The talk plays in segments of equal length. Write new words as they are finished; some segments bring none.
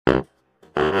Hello!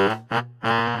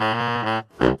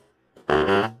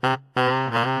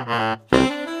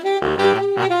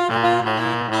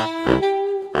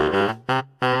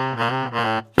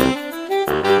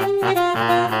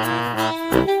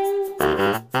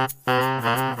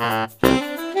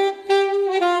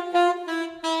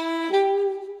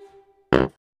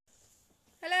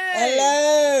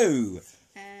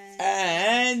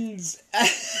 And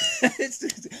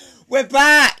we're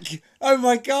back! Oh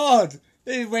my god!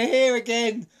 We're here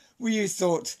again! Well, you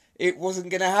thought it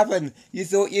wasn't going to happen. You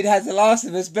thought you'd had The Last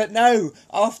of Us, but no!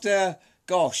 After,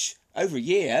 gosh, over a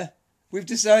year, we've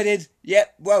decided, we're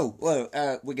going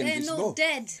to do some more.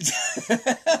 They're not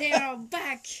dead. They are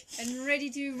back and ready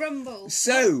to rumble.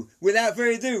 So, without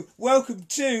further ado, welcome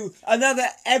to another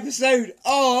episode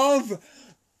of...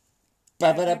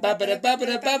 Can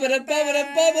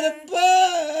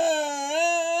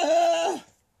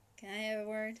I have a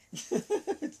word?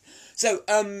 So,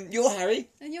 you're Harry.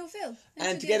 And you're Phil.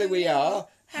 And together we are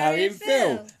Harry and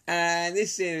Phil. And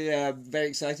this is very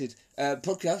excited.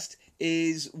 Podcast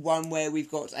is one where we've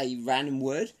got a random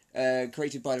word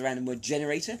created by the random word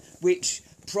generator, which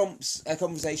prompts a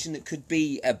conversation that could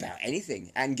be about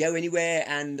anything and go anywhere,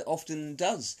 and often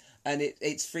does. And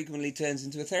it frequently turns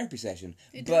into a therapy session.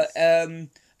 And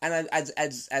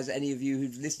as any of you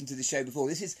who've listened to the show before,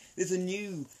 this is a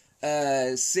new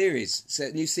series, so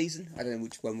new season. I don't know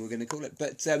which one we're going to call it,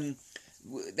 but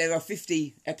there are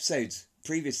 50 episodes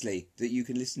previously that you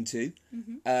can listen to,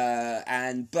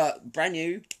 but brand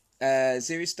new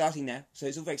series starting now. So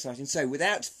it's all very exciting. So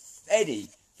without any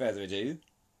further ado,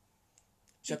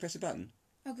 should I press a button?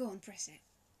 Oh, go on, press it.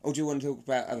 Or do you want to talk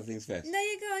about other things first? No,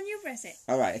 you go on, you press it.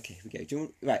 All right, okay, here we go. Do you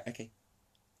want... Right, okay.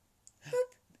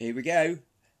 Boop. Here we go.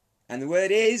 And the word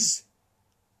is...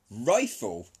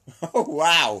 rifle. Oh,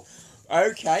 wow.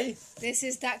 Okay. This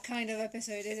is that kind of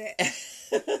episode, is it?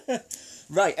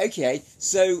 Right, okay.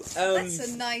 So, That's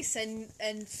a nice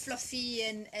and fluffy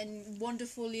and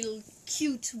wonderful little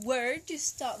cute word to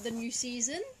start the new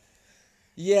season.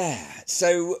 yeah,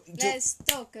 so... Let's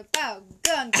talk about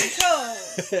gun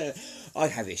control. I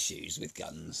have issues with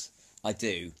guns. I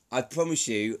do. I promise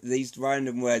you, these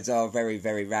random words are very,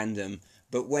 very random.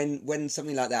 But when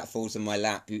something like that falls on my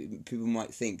lap, people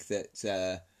might think that,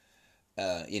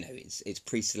 it's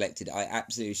pre-selected. I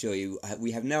absolutely assure you,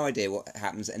 we have no idea what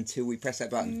happens until we press that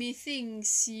button.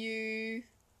 Methinks you...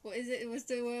 What is it? What's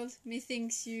the word?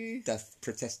 Methinks you... Doth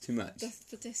protest too much. Doth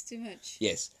protest too much.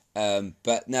 Yes.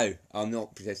 But no, I'm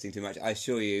not protesting too much. I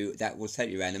assure you that was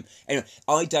totally random. Anyway,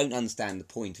 I don't understand the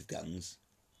point of guns.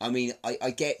 I mean,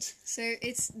 I get... So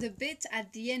it's the bit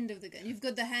at the end of the gun. You've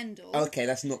got the handle. Okay,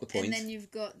 that's not the point. And then you've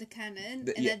got the cannon.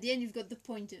 But, and yeah. at the end you've got the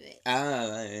point of it.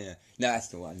 Ah, yeah. No,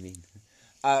 that's not what I mean.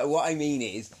 What I mean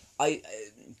is,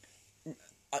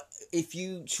 if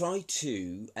you try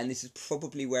to, and this is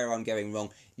probably where I'm going wrong,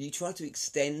 you try to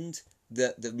extend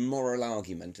the moral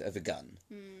argument of a gun,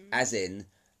 as in...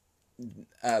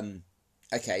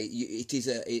 it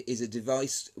is a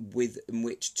device with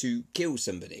which to kill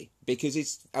somebody, because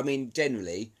it's, I mean,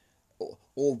 generally,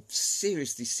 or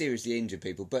seriously injure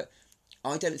people, but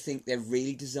I don't think they're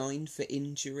really designed for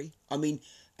injury. I mean,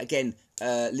 again,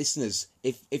 listeners,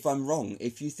 if I'm wrong,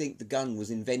 if you think the gun was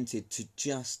invented to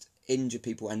just injure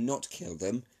people and not kill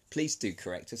them, please do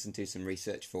correct us and do some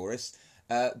research for us,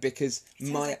 because It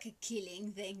sounds like a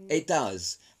killing thing. It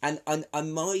does, and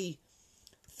my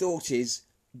thought is,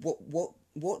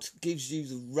 what gives you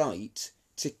the right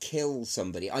to kill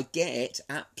somebody? I get,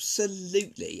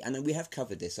 absolutely, and we have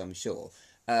covered this, I'm sure,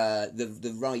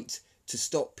 the right to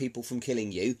stop people from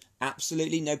killing you,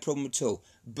 absolutely no problem at all.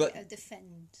 But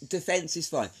defence is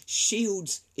fine.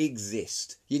 Shields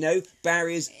exist,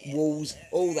 barriers, walls,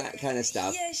 all that kind of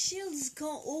stuff. Yeah, shields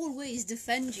can't always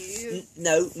defend you.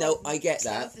 No, I get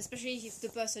that. Especially if the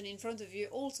person in front of you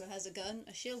also has a gun,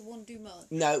 a shield won't do much.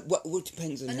 No, well, it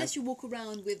depends on unless you walk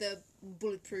around with a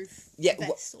bulletproof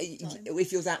vest all the time.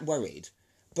 If you're that worried.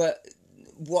 But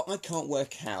what I can't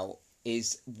work out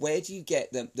is, where do you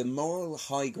get the moral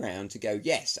high ground to go,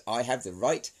 yes, I have the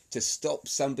right to stop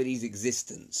somebody's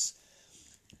existence?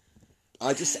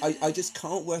 I just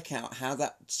can't work out how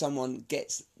that someone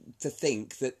gets to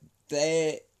think that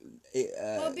they're...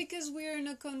 well, because we're in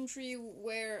a country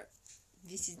where...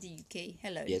 This is the UK,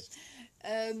 hello. Yes.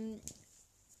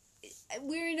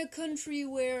 We're in a country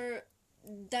where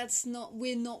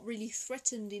we're not really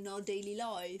threatened in our daily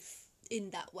life in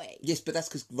that way. Yes, but that's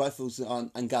because rifles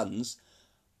and guns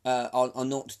are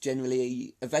not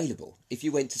generally available. If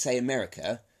you went to, say,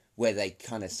 America, where they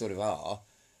kind of sort of are,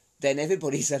 then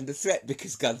everybody's under threat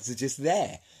because guns are just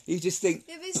there. You just think...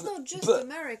 Yeah, but it's not just but-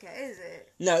 America, is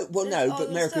it? No, well, There's no, but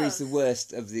other America is stuff. the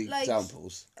worst of the Like-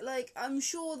 examples. Like, I'm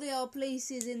sure there are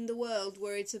places in the world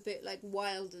where it's a bit, like,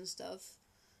 wild and stuff.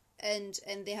 And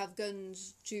they have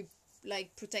guns to,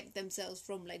 like, protect themselves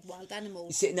from, like, wild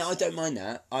animals. See, and no, I stuff. don't mind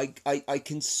that. I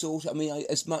can sort of... I mean,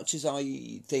 as much as I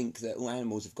think that all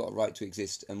animals have got a right to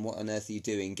exist, and what on earth are you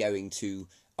doing going to,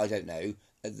 I don't know,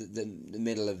 the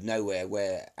middle of nowhere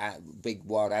where big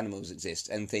wild animals exist,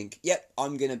 and think, yep,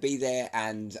 I'm going to be there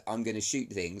and I'm going to shoot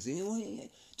things. You know,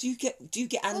 do you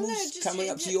get animals just-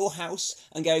 coming up to your house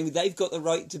and going, they've got the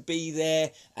right to be there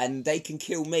and they can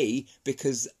kill me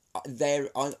because they're...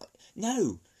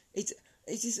 No, it's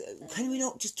just... Can we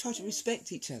not just try to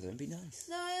respect each other and be nice?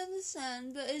 No, I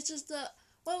understand, but it's just that...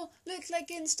 Well, look,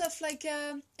 like in stuff like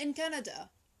in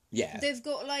Canada, Yeah. they've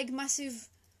got, like, massive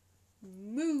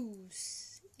mooses.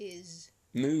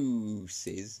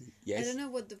 Mooses, yes. I don't know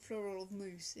what the plural of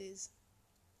moose is.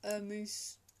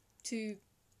 Moose to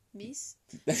meese?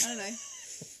 I don't know.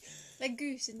 Like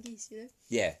goose and geese, you know?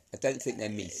 Yeah, I don't think they're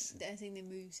meese. I think they're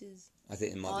mooses. I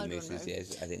think they might I be don't mooses, know.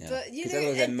 yes. I think But, you because know,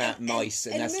 otherwise they're and mice,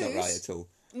 and that's not moose- right at all.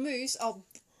 Moose are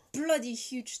bloody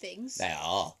huge things. They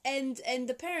are. And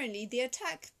apparently they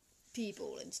attack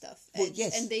people and stuff. Well, And,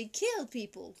 yes. and they kill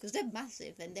people because they're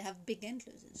massive and they have big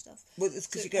antlers and stuff. Well, it's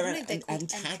because So you go I around think they're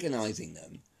called antagonising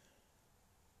them.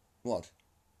 What?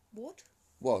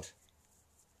 What?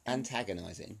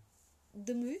 Antagonising?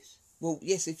 The moose? Well,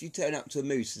 yes, if you turn up to a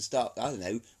moose and start, I don't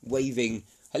know, waving,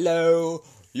 hello,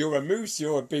 you're a moose,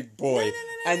 you're a big boy,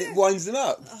 No, and it winds them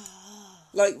up.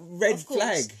 Like red Of course.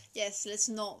 flag. Yes, let's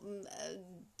not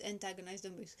antagonise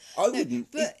the moose. I No,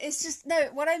 wouldn't. But it's just no.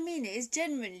 What I mean is,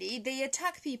 generally, they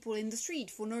attack people in the street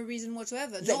for no reason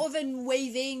whatsoever. Not even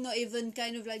waving, not even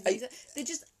kind of like they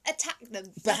just attack them.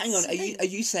 But hang on, That's the thing. are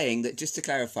you saying that, just to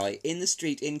clarify, in the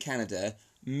street in Canada,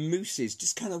 mooses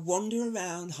just kind of wander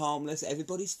around harmless,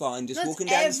 everybody's fine, just Not walking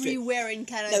down the street? everywhere in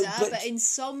Canada, No, but but in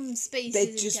some spaces They're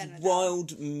in just Canada.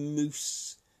 wild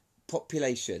moose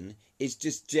population is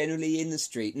just generally in the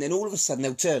street, and then all of a sudden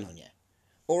they'll turn on you.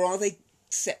 Or are they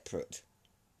separate?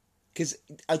 Because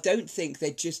I don't think they're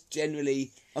just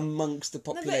generally amongst the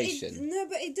population. No,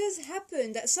 but it does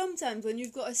happen that sometimes when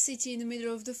you've got a city in the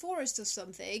middle of the forest or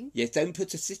something. Yes, don't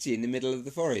put a city in the middle of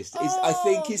the forest. I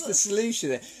think is the solution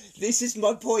there. This is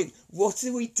my point. What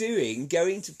are we doing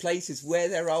going to places where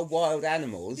there are wild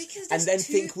animals Because and there's then too-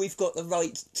 think we've got the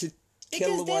right to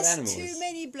kill the Because wild there's animals? too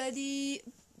many bloody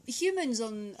humans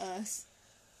on Earth.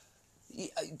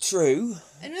 True.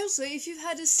 And also, if you've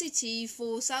had a city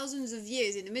for thousands of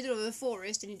years in the middle of a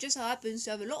forest and it just happens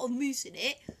to have a lot of moose in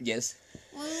it, Yes.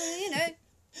 well, you know.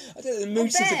 I don't know, the Or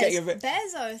mooses are getting a bears. bit...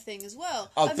 Bears are a thing as well.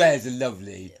 Oh, I mean, bears are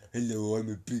lovely. Hello, I'm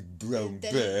a big brown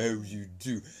They're- bear. How you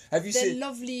do? Have you they're seen...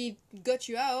 lovely, got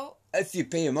you out. If you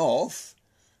pay them off...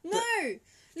 No!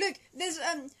 Look, there's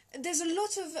a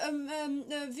lot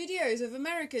of videos of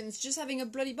Americans just having a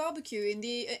bloody barbecue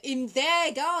in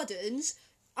their gardens,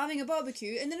 having a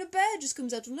barbecue, and then a bear just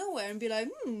comes out of nowhere and be like,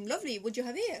 lovely, what'd you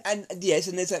have here? And yes,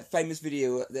 and there's that famous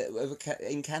video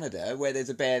in Canada where there's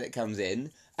a bear that comes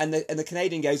in, and the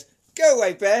Canadian goes, "Go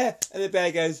away, bear," and the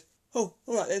bear goes, "Oh,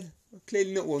 all right then,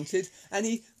 clearly not wanted," and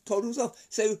he toddles off.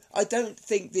 So I don't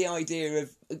think the idea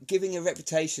of giving a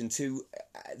reputation to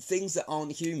things that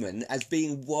aren't human as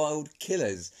being wild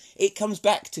killers. It comes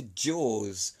back to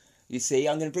Jaws. You see,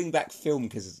 I'm going to bring back film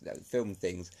because film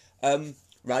things,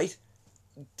 right?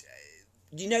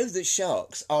 You know that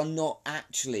sharks are not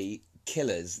actually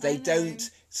killers. They know. don't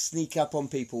sneak up on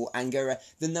people and go around.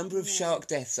 The number of shark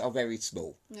deaths are very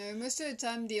small. No, most of the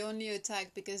time they only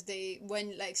attack because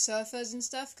when like surfers and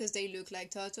stuff, because they look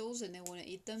like turtles and they want to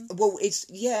eat them. Well,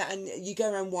 and you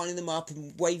go around winding them up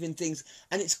and waving things,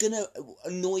 and it's going to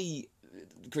annoy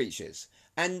creatures.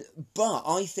 But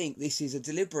I think this is a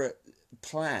deliberate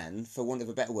plan, for want of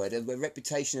a better word, a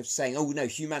reputation of saying, oh no,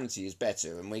 humanity is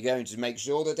better, and we're going to make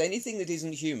sure that anything that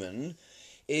isn't human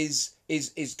is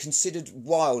considered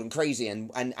wild and crazy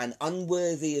and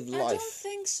unworthy of life.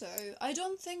 I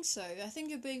don't think so. I think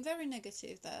you're being very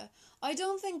negative there. I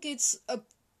don't think it's a...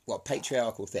 What,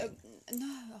 patriarchal thing? No,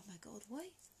 oh my god, why?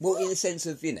 Well, in the sense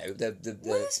of, the What does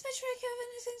patriarchy have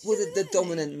anything to well, do with the anything?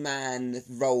 dominant man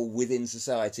role within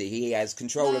society. He has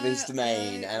control of his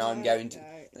domain, and I'm going to...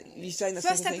 You saying that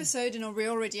First sort of thing? episode and we're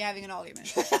already having an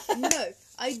argument. No,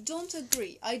 I don't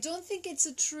agree. I don't think it's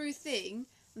a true thing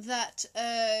that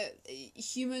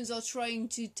humans are trying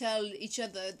to tell each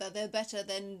other that they're better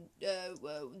than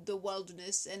the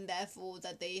wilderness, and therefore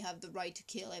that they have the right to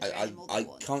kill every animal they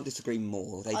want. I can't disagree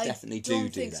more. They definitely don't do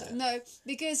think that. So. No,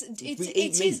 because We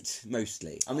eat meat,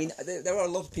 mostly. I mean, there are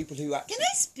a lot of people who actually... Can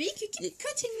I speak? You keep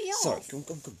cutting me off. Sorry, go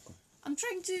on. I'm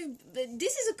trying to...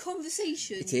 This is a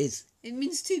conversation. It is. It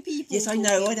means two people Yes, I talking,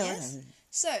 know. Yes?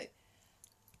 So,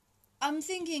 I'm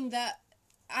thinking that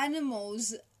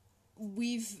animals...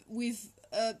 We've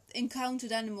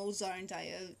encountered animals our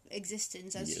entire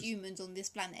existence as humans on this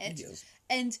planet,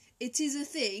 and it is a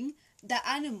thing that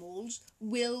animals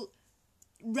will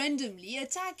randomly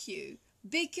attack you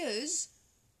because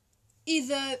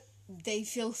either they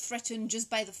feel threatened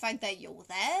just by the fact that you're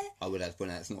there. I would have to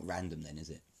point out it's not random then, is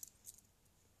it?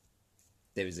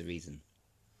 There is a reason.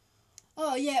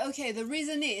 Oh, yeah, okay, the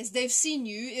reason is they've seen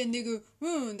you and they go,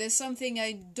 there's something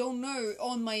I don't know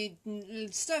on my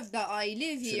stuff that I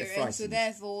live here, and so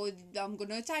therefore I'm going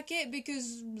to attack it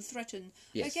because threatened.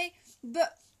 Yes. Okay?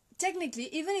 But technically,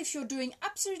 even if you're doing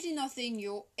absolutely nothing,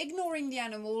 you're ignoring the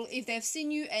animal, if they've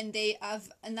seen you and they have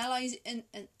analyzed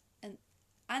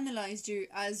you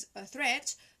as a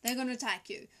threat, they're going to attack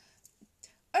you.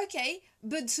 Okay,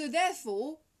 but so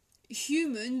therefore,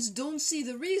 humans don't see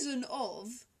the reason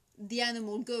of the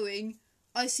animal going,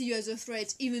 I see you as a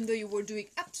threat even though you were doing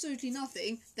absolutely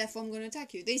nothing, therefore I'm going to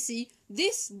attack you. They see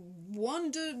this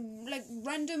random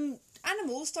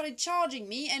animal started charging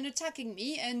me and attacking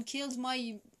me and killed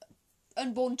my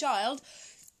unborn child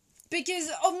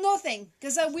because of nothing,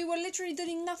 because we were literally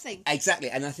doing nothing. Exactly,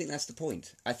 and I think that's the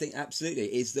point. I think absolutely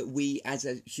is that we as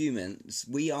humans,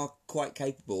 we are quite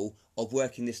capable of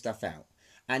working this stuff out.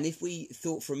 And if we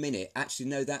thought for a minute, actually,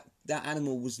 no, that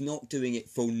animal was not doing it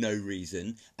for no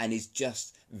reason and is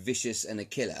just vicious and a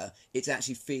killer, it's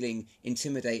actually feeling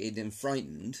intimidated and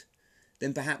frightened,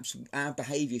 then perhaps our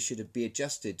behaviour should be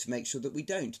adjusted to make sure that we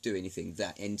don't do anything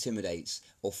that intimidates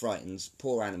or frightens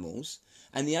poor animals.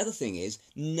 And the other thing is,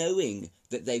 knowing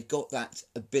that they've got that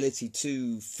ability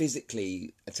to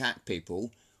physically attack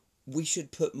people, we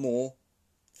should put more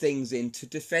things in to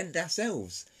defend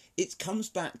ourselves. It comes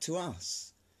back to us.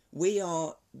 We've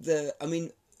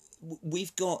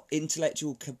got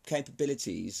intellectual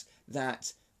capabilities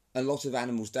that a lot of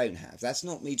animals don't have. That's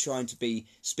not me trying to be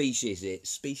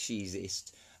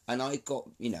speciesist. And I got,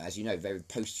 as you know, very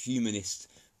post-humanist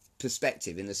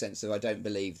perspective in the sense that I don't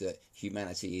believe that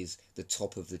humanity is the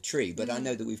top of the tree. But I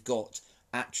know that we've got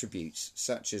attributes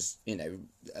such as, I don't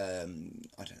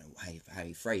know how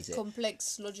you phrase it.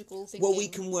 Complex logical thinking. Well, we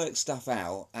can work stuff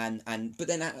out, but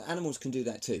then animals can do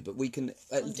that too. But we can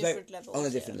on a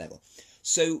different level.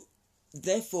 So,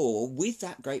 therefore, with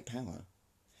that great power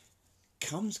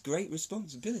comes great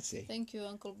responsibility. Thank you,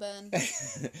 Uncle Ben.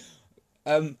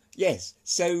 Yes.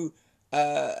 So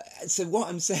what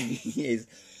I'm saying is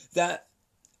that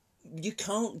you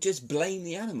can't just blame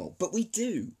the animal, but we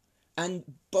do. And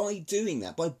by doing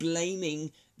that, by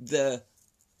blaming the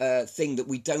thing that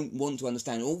we don't want to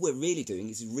understand, all we're really doing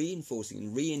is reinforcing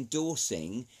and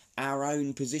re-endorsing our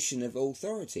own position of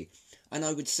authority. And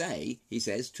I would say, he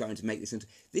says, trying to make this into...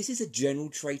 This is a general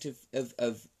trait of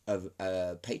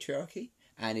patriarchy,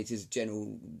 and it is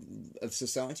general of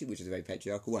society, which is a very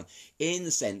patriarchal one, in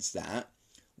the sense that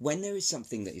when there is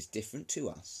something that is different to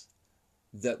us,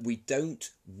 that we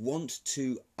don't want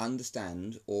to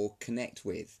understand or connect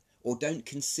with, or don't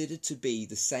consider to be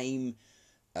the same,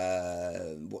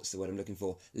 what's the word I'm looking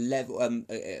for, level,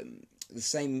 the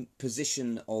same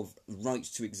position of right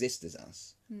to exist as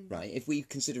us, right? If we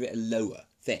consider it a lower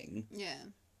thing,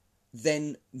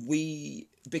 then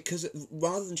because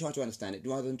rather than try to understand it,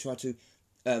 rather than try to,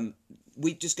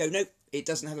 we just go, nope, it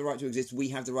doesn't have the right to exist, we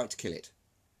have the right to kill it.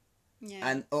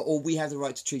 And or we have the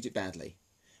right to treat it badly.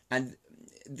 And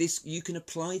this, you can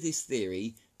apply this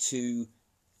theory to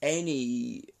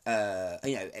any, dare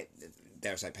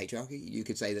I say patriarchy? You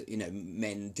could say that,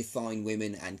 men define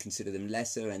women and consider them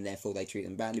lesser, and therefore they treat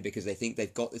them badly because they think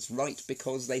they've got this right,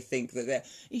 because they think that they're...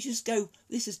 You just go,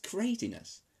 this is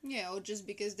craziness. Yeah, or just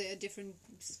because they're different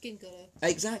skin colour.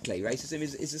 Exactly. Racism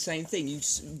is the same thing.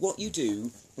 What you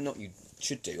do, well, not you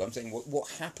should do, I'm saying what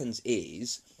happens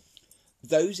is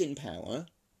those in power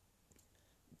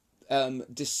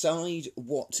decide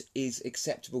what is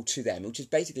acceptable to them, which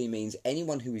basically means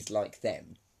anyone who is like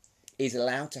them is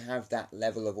allowed to have that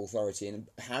level of authority and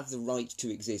have the right to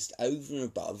exist over and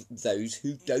above those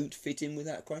who don't fit in with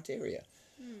that criteria.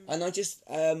 And I just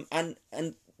and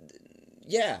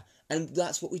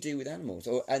that's what we do with animals.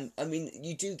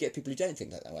 You do get people who don't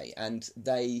think that way, and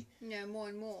they more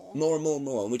and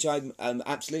more, which I'm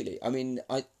absolutely.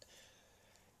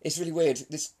 It's really weird.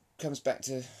 This comes back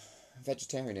to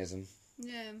vegetarianism.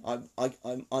 Yeah.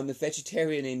 I'm a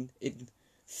vegetarian in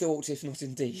thought, if not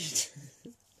in deed.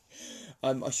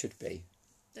 I should be.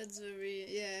 That's very,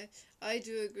 yeah, I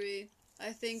do agree.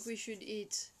 I think we should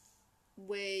eat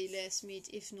way less meat,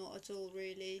 if not at all,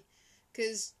 really.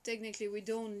 Because technically we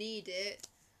don't need it.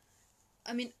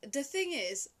 I mean, the thing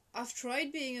is, I've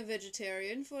tried being a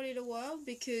vegetarian for a little while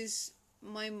because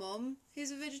my mom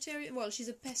is a vegetarian. Well, she's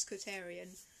a pescatarian.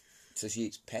 So she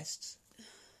eats pests?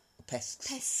 Pesks?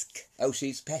 Pesk. Oh, she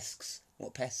eats pesks.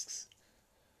 What pesks?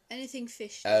 Anything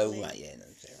fish. Oh, darling. right, yeah, no,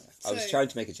 fair enough. I was trying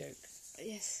to make a joke.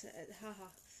 Yes, haha.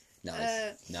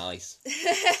 Nice. Nice.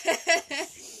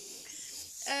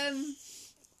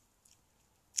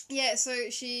 Yeah, so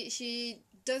she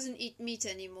doesn't eat meat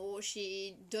anymore.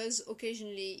 She does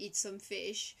occasionally eat some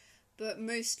fish, but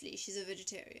mostly she's a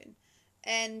vegetarian.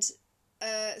 And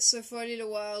so for a little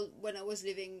while, when I was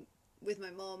living with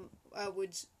my mom, I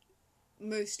would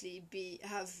mostly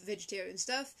have vegetarian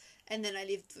stuff, and then I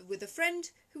lived with a friend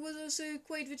who was also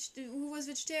who was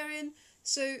vegetarian,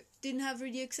 so didn't have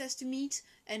really access to meat,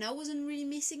 and I wasn't really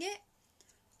missing it.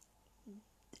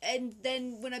 And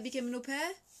then when I became an au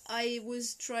pair, I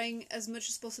was trying as much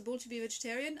as possible to be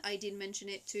vegetarian. I did mention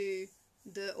it to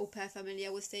the au pair family I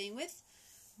was staying with,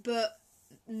 but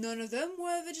none of them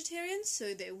were vegetarians,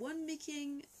 so they weren't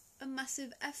making a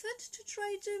massive effort to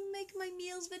try to make my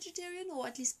meals vegetarian, or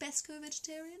at least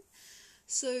pesco-vegetarian.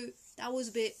 So that was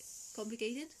a bit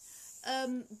complicated.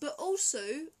 But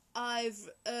also, I've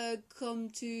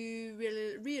come to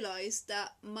realise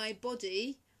that my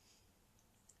body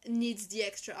needs the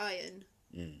extra iron.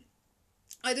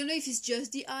 I don't know if it's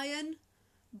just the iron,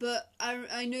 but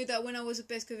I know that when I was a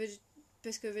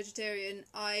pesco-vegetarian,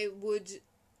 I would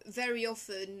very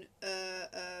often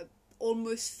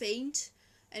almost faint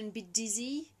and be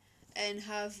dizzy and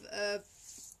have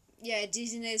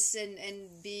dizziness and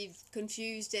be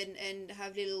confused and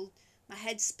have my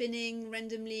head spinning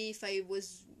randomly if I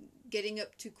was getting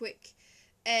up too quick.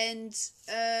 And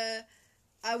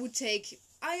I would take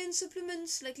iron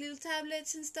supplements, like little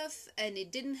tablets and stuff, and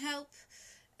it didn't help.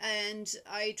 And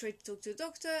I tried to talk to a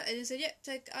doctor, and he said, yeah,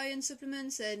 take iron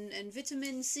supplements and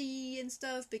vitamin C and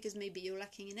stuff, because maybe you're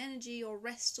lacking in energy or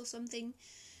rest or something.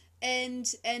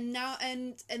 And then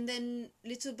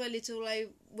little by little,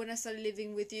 when I started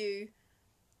living with you,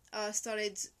 I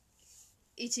started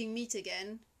eating meat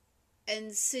again.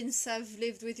 And since I've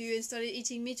lived with you and started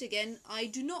eating meat again, I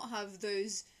do not have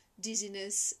those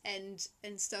dizziness and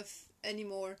stuff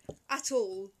anymore at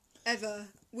all, ever,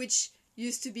 which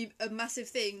used to be a massive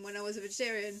thing when I was a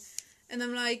vegetarian. And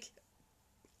I'm like,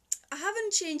 I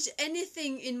haven't changed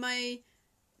anything in my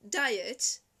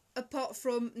diet apart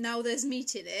from now there's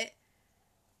meat in it,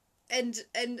 and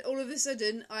all of a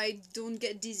sudden I don't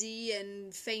get dizzy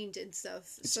and faint and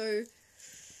stuff. So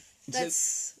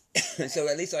that's so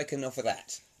at least I can offer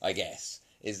that, I guess,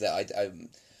 is that I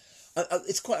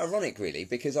it's quite ironic, really,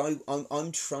 because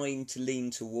I'm trying to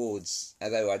lean towards,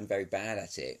 although I'm very bad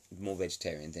at it, more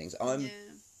vegetarian things. I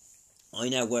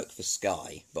now work for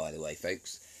Sky, by the way,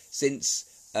 folks. Since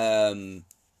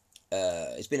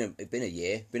it's been a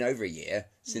year, been over a year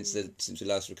since we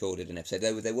last recorded an episode.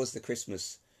 There was the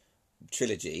Christmas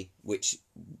trilogy, which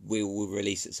we will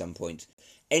release at some point.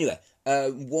 Anyway,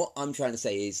 what I'm trying to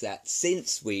say is that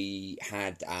since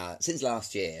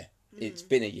last year, it's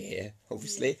been a year,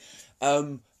 obviously,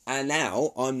 and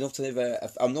now I'm not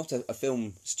a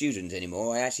film student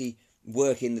anymore. I actually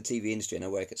work in the TV industry, and I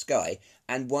work at Sky.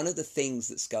 And one of the things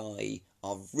that Sky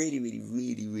are really, really,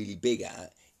 really, really big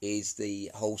at is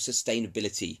the whole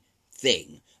sustainability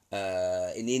thing.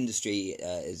 In the industry,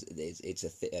 it's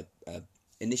a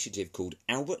initiative called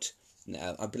Albert.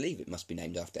 I believe it must be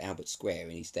named after Albert Square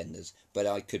in EastEnders, but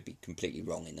I could be completely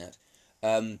wrong in that.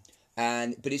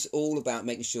 But it's all about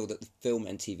making sure that the film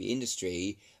and TV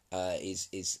industry is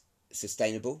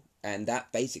sustainable, and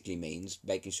that basically means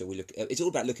making sure it's all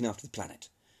about looking after the planet.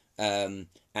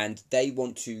 And they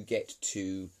want to get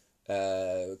to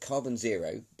carbon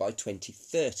zero by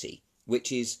 2030,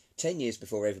 which is 10 years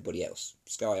before everybody else.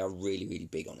 Sky are really, really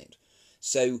big on it.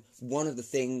 So one of the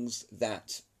things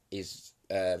that is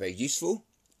very useful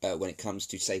when it comes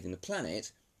to saving the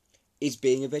planet is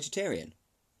being a vegetarian.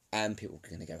 And people are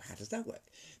going to go, how does that work?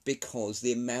 Because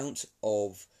the amount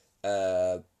of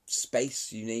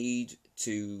space you need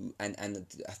to and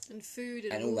food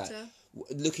and all water, that,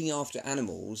 looking after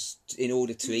animals in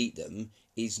order to eat them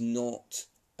is not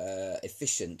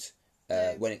efficient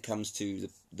when it comes to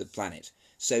the planet.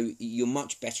 So you're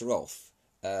much better off,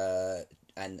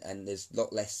 and there's a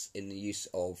lot less in the use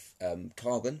of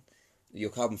carbon.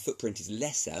 Your carbon footprint is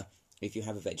lesser if you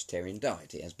have a vegetarian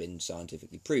diet. It has been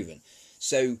scientifically proven.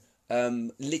 So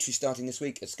literally starting this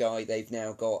week at Sky, they've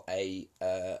now got a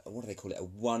what do they call it? A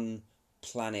one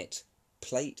planet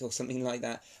plate or something like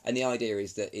that. And the idea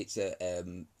is that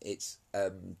it's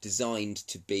designed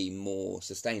to be more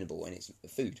sustainable, and it's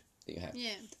food that you have.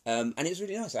 Yeah. And it was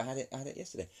really nice. I had it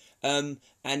yesterday. And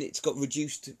it's got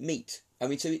reduced meat. I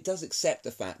mean, so it does accept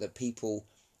the fact that people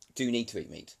do need to eat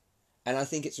meat. And I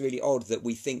think it's really odd that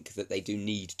we think that they do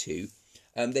need to.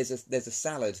 There's a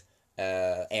salad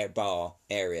bar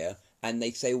area, and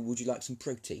they say, well, would you like some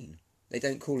protein? They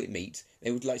don't call it meat.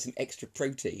 They would like some extra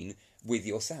protein with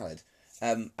your salad.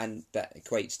 And that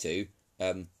equates to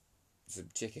some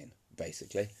chicken,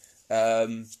 basically.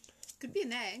 Could be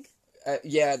an egg.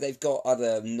 Yeah, they've got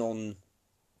other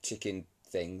non-chicken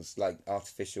things, like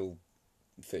artificial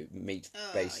food,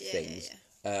 meat-based things.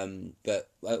 Yeah.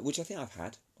 But which I think I've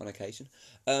had on occasion.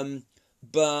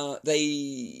 But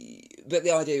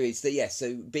the idea is that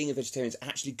so being a vegetarian is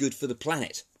actually good for the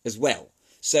planet as well.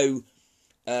 So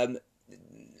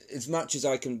as much as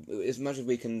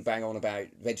we can bang on about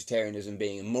vegetarianism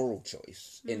being a moral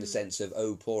choice in the sense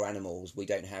of poor animals, we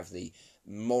don't have the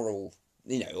moral,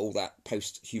 all that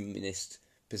post-humanist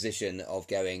position of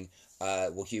going,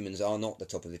 well, humans are not the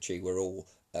top of the tree. We're all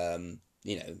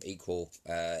equal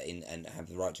and have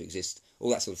the right to exist.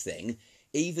 All that sort of thing.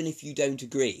 Even if you don't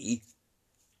agree,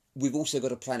 we've also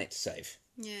got a planet to save.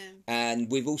 Yeah. And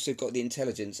we've also got the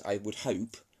intelligence, I would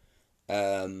hope,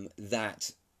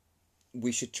 that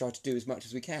we should try to do as much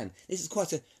as we can. This is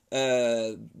quite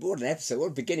what an episode, what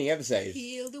a beginning episode.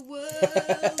 Heal the world,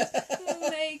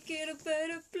 make it a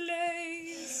better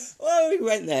place. Well, we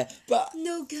went there, but...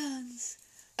 No guns,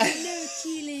 no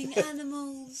killing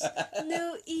animals,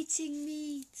 no eating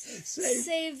meat.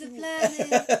 Save the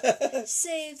planet,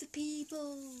 save the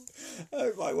people.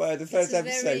 Oh my word, the first episode.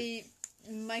 It's a very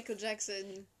Michael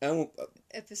Jackson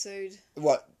episode.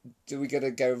 What, do we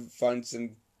gotta go find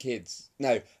some kids?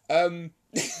 No. That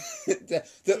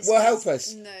will help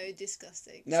us. No,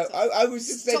 disgusting. No, Stop. I was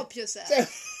just saying... Stop yourself.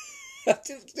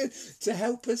 to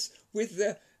help us with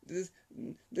the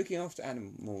looking after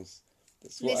animals.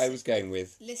 That's what I was going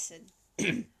with. Listen.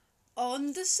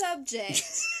 On the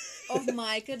subject of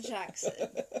Michael Jackson,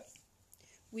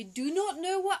 we do not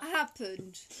know what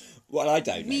happened. Well, I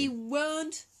don't know. We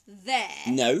weren't there.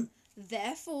 No.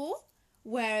 Therefore,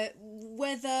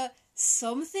 whether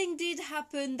something did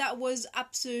happen that was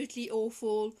absolutely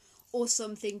awful, or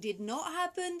something did not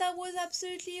happen that was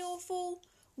absolutely awful,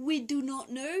 we do not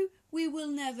know. We will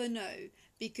never know.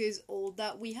 Because all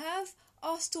that we have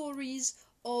are stories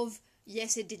of,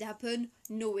 yes, it did happen,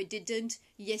 no, it didn't,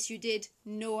 yes, you did,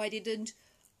 no, I didn't.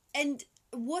 And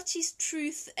what is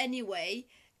truth anyway?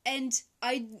 And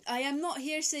I am not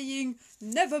here saying,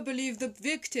 never believe the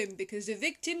victim, because the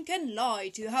victim can lie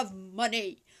to have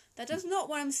money. That is not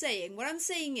what I'm saying. What I'm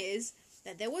saying is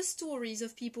that there were stories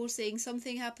of people saying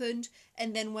something happened,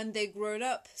 and then when they grown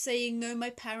up saying, no,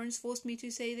 my parents forced me to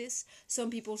say this.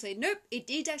 Some people say, nope, it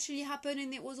did actually happen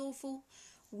and it was awful.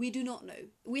 We do not know.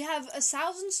 We have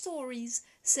 1,000 stories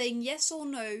saying yes or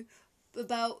no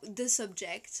about the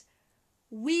subject.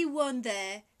 We weren't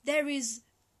there. There is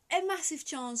a massive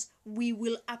chance we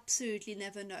will absolutely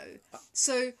never know.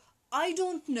 So I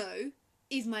don't know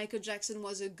if Michael Jackson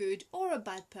was a good or a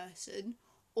bad person.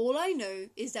 All I know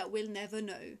is that we'll never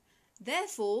know.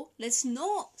 Therefore, let's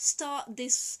not start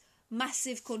this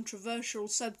massive controversial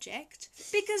subject,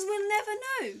 because we'll never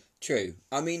know. True.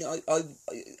 I mean, I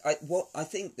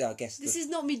guess this is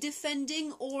not me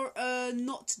defending or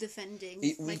not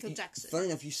defending Michael Jackson. Funny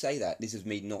enough, you say that. This is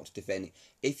me not defending.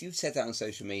 If you said that on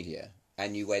social media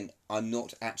and you went, I'm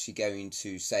not actually going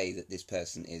to say that this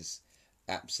person is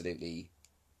absolutely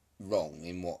wrong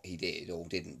in what he did or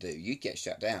didn't do, you'd get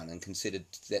shut down and considered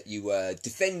that you were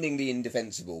defending the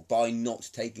indefensible by not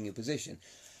taking a position.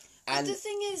 And but the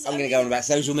thing is, I'm going to go on about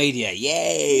social media.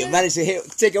 Yay! I managed to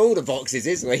tick all the boxes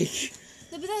this week.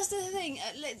 No, but that's the thing.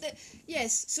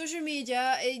 Yes, social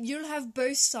media, you'll have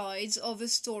both sides of a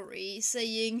story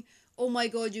saying, oh my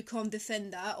god, you can't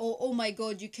defend that, or oh my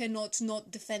god, you cannot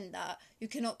not defend that. You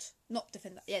cannot not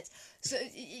defend that. Yes. So,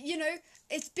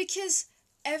 it's because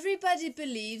everybody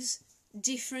believes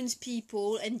different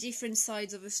people and different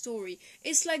sides of a story.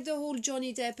 It's like the whole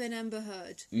Johnny Depp and Amber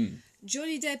Heard.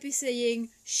 Johnny Depp is saying,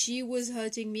 she was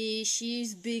hurting me,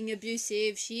 she's being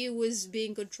abusive, she was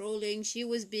being controlling, she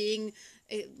was being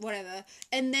whatever.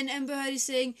 And then Amber Heard is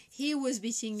saying, he was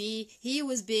beating me, he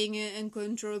was being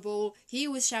uncontrollable, he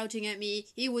was shouting at me,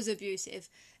 he was abusive.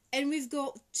 And we've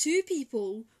got two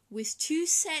people with two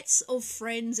sets of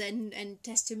friends and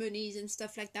testimonies and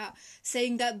stuff like that,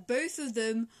 saying that both of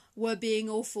them were being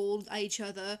awful at each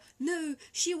other. No,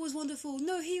 she was wonderful.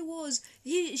 No, she was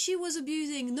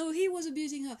abusing. No, he was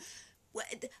abusing her.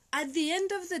 At the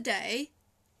end of the day,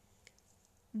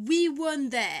 we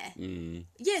weren't there.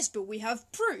 Yes, but we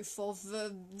have proof of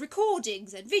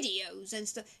recordings and videos and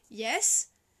stuff. Yes,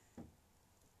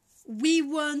 we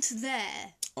weren't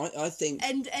there. I think...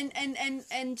 And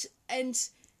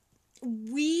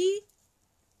we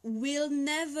will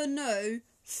never know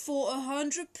for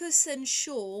 100%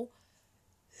 sure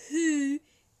who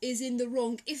is in the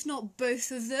wrong, if not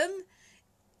both of them.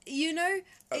 You know,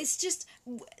 it's just...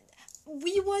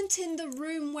 We weren't in the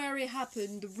room where it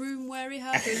happened. The room where it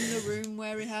happened. The room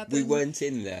where it happened. We weren't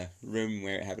in the room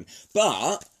where it happened.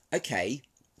 But, okay,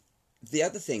 the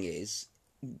other thing is,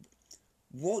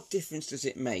 what difference does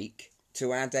it make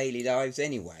to our daily lives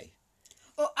anyway?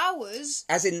 Or ours?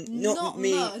 As in, not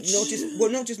me, much.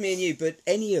 not just me and you, but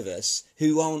any of us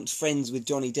who aren't friends with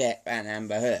Johnny Depp and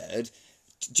Amber Heard.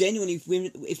 Genuinely,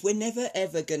 if we're never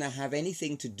ever going to have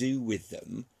anything to do with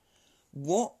them,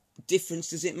 what difference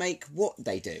does it make what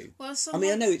they do? Well, I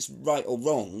mean, I know it's right or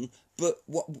wrong, but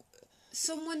what...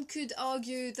 Someone could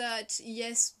argue that,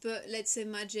 yes, but let's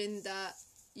imagine that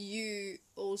you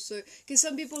also... Because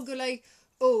some people go like,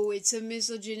 oh, it's a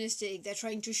misogynistic, they're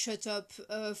trying to shut up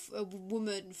a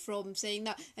woman from saying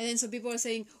that. And then some people are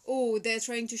saying, oh, they're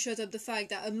trying to shut up the fact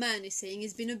that a man is saying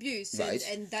he's been abused. Right.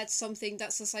 And that's something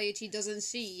that society doesn't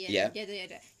see. And Yeah.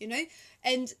 You know?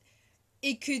 And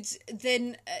it could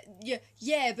then...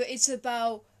 but it's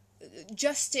about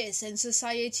justice and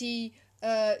society...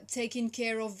 taking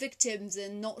care of victims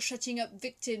and not shutting up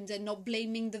victims and not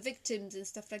blaming the victims and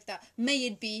stuff like that. May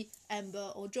it be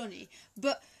Amber or Johnny.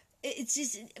 But it's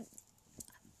just...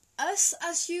 Us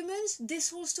as humans, this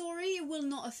whole story will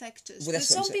not affect us. Well, But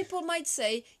some people might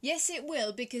say, yes, it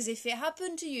will, because if it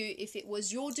happened to you, if it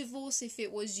was your divorce, if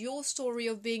it was your story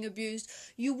of being abused,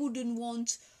 you wouldn't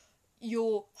want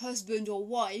your husband or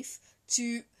wife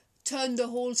to turn the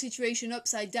whole situation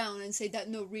upside down and say that,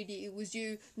 no, really, it was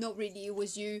you, not really, it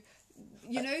was you,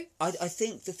 you know? I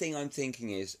think the thing I'm thinking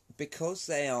is, because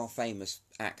they are famous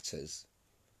actors,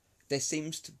 there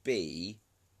seems to be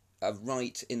a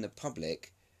right in the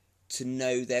public to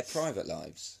know their private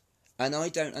lives. And I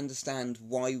don't understand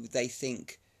why they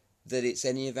think that it's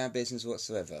any of our business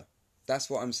whatsoever. That's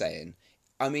what I'm saying.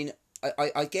 I mean,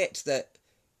 I get that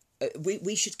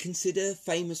we should consider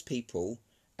famous people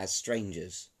as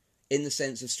strangers. In the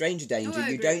sense of stranger danger,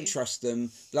 you don't trust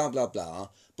them, blah, blah, blah.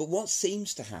 But what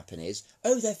seems to happen is,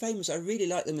 oh, they're famous, I really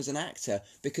like them as an actor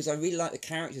because I really like the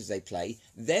characters they play,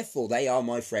 therefore they are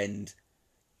my friend.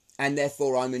 And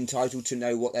therefore I'm entitled to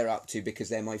know what they're up to because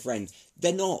they're my friend.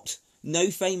 They're not. No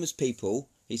famous people,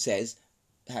 he says,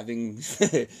 having...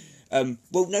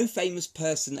 no famous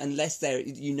person, unless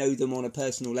you know them on a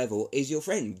personal level, is your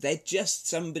friend. They're just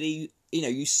somebody,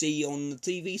 you see on the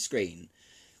TV screen.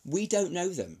 We don't know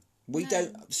them. We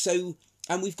don't,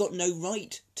 and we've got no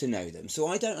right to know them. So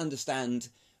I don't understand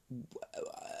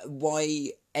why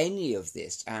any of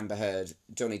this Amber Heard,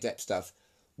 Johnny Depp stuff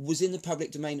was in the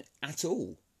public domain at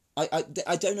all. I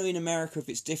don't know in America if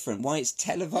it's different. Why it's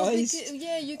televised?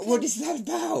 Well, you can, what is that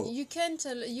about? You can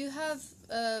tell. You have.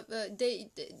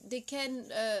 They can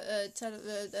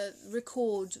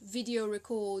video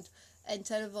record. And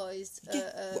televised.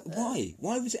 Why?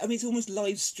 Why was it? I mean, it's almost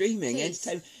live streaming. But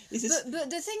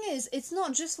the thing is, it's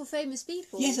not just for famous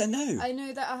people. Yes, I know. I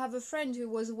know that I have a friend who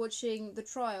was watching the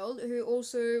trial, who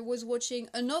also was watching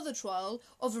another trial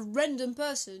of a random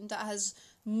person that has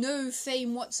no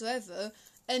fame whatsoever,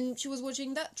 and she was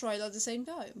watching that trial at the same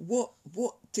time. What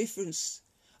difference?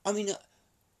 I mean,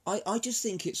 I just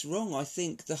think it's wrong. I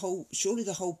think surely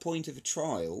the whole point of a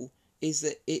trial is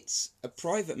that it's a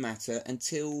private matter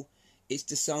until it's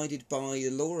decided by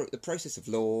the process of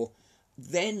law.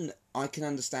 Then I can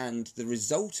understand the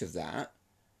result of that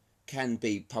can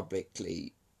be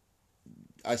publicly,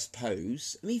 I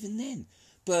suppose. I mean, even then.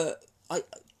 But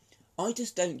I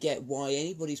just don't get why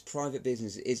anybody's private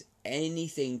business is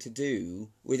anything to do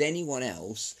with anyone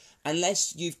else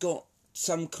unless you've got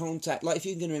some contact. Like if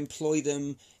you're going to employ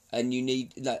them and you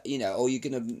need, or you're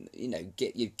going to,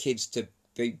 get your kids to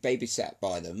be babysat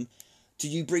by them. Do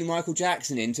you bring Michael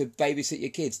Jackson in to babysit your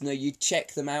kids? No, you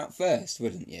check them out first,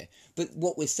 wouldn't you? But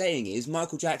what we're saying is,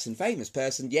 Michael Jackson, famous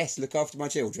person, yes, look after my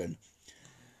children.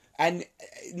 And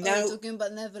now... you're talking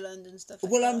about Neverland and stuff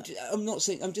like that. Well, I'm not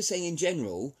saying... I'm just saying in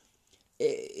general,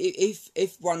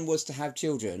 if one was to have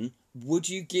children, would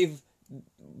you give...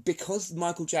 Because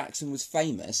Michael Jackson was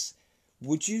famous,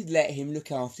 would you let him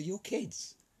look after your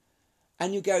kids?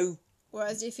 And you go...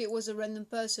 Whereas if it was a random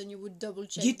person, you would double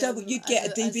check. You'd get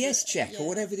a DBS check or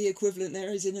whatever the equivalent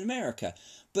there is in America.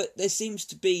 But there seems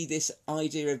to be this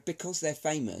idea of, because they're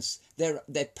famous, they're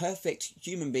perfect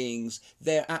human beings,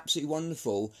 they're absolutely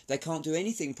wonderful, they can't do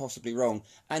anything possibly wrong,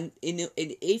 and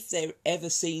if they're ever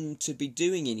seen to be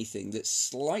doing anything that's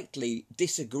slightly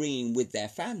disagreeing with their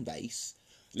fan base,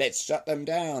 let's shut them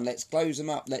down, let's close them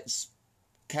up, let's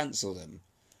cancel them.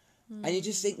 And you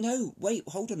just think, no, wait,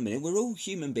 hold on a minute, we're all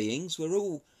human beings, we're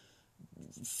all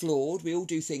flawed, we all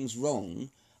do things wrong,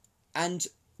 and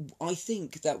I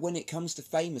think that when it comes to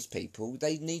famous people,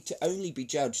 they need to only be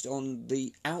judged on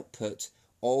the output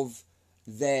of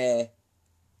their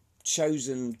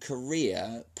chosen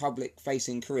career,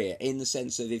 public-facing career, in the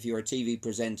sense of, if you're a TV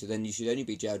presenter, then you should only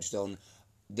be judged on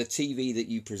the TV that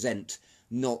you present,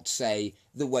 not, say,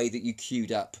 the way that you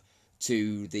queued up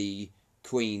to the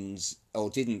Queen's, or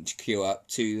didn't queue up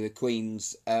to the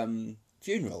Queen's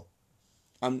funeral.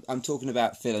 I'm talking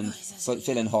about Phil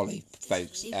and Holly,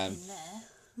 folks.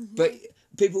 But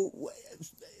people,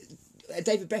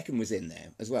 David Beckham was in there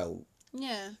as well.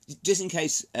 Yeah. Just in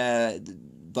case,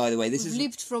 by the way, this is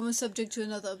leaped from a subject to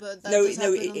another, but that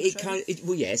it kind of,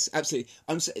 well, yes, absolutely.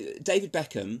 David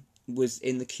Beckham was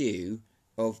in the queue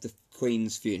of the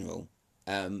Queen's funeral,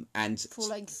 and for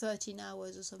like 13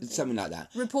 hours or something like that.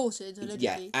 Reported allegedly.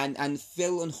 Yeah, and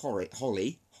Phil and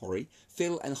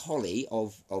Phil and Holly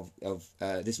of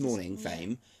This Morning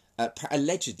fame.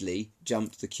 Allegedly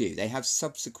jumped the queue. They have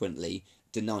subsequently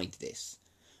denied this.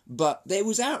 But there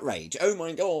was outrage. Oh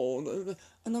my God.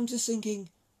 And I'm just thinking,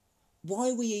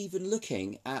 why are we even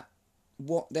looking at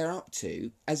what they're up to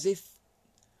as if...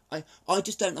 I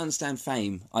just don't understand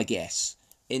fame, I guess,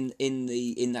 in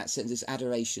that sense, this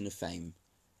adoration of fame.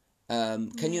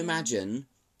 Can you imagine...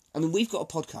 I mean, we've got a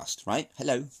podcast, right?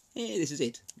 Hello. Yeah, this is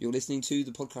it. You're listening to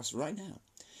the podcast right now.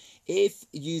 If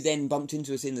you then bumped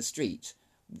into us in the street...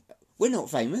 We're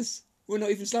not famous. We're not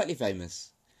even slightly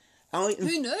famous.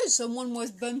 Who knows? Someone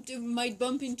might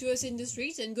bump into us in the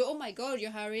street and go, "Oh my God,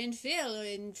 you're Harry and Phil,"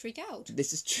 and freak out.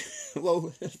 This is true.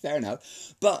 Well, fair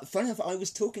enough. But funny enough, I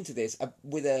was talking to this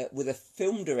with a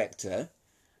film director.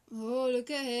 Oh,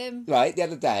 look at him! Right, the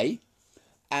other day.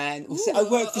 And I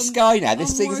work for Sky now.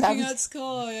 This thing's happening. I'm working at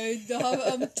Sky.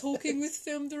 I'm talking with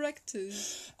film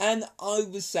directors. And I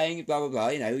was saying blah blah blah.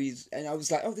 You know, and I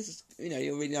was like, "Oh, this is, you know,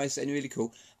 you're really nice and really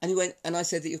cool." And he went, and I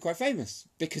said that you're quite famous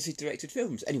because he directed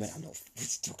films. And he went, "I'm not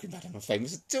talking about I'm not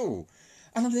famous at all."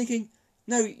 And I'm thinking,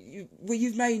 no,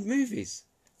 you've made movies.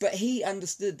 But he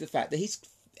understood the fact that he's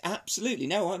absolutely,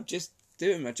 no, I'm just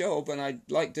doing my job and I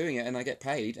like doing it and I get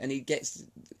paid, and he gets,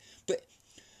 but.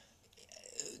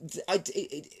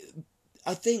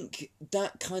 I think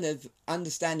that kind of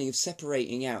understanding of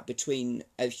separating out between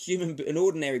an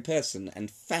ordinary person and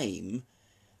fame.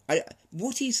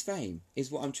 What is fame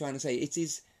is what I'm trying to say. It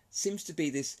seems to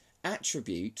be this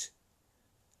attribute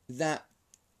that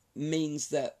means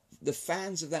that the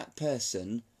fans of that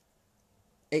person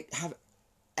have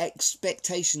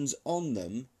expectations on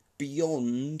them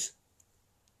beyond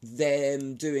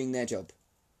them doing their job.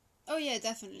 Oh yeah,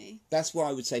 definitely. That's what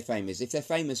I would say fame is. If they're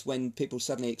famous when people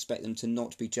suddenly expect them to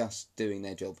not be just doing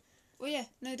their job. Well, yeah,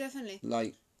 no, definitely.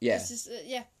 Like, yeah. It's just,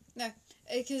 yeah, no.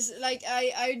 Because, like,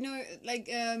 I know, like,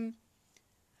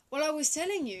 well, I was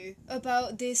telling you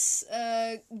about this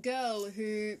girl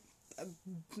who,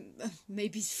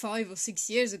 maybe 5 or 6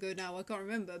 years ago now, I can't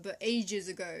remember, but ages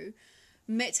ago,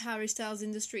 met Harry Styles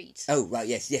in the street. Oh, right,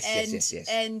 yes.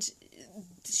 And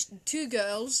two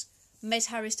girls met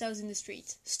Harry Styles in the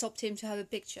street, stopped him to have a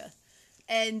picture,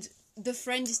 and the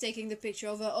friend is taking the picture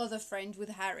of her other friend with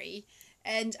Harry,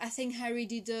 and I think Harry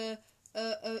did a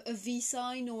V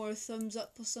sign or a thumbs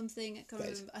up or something. I can't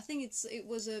remember. I think it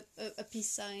was a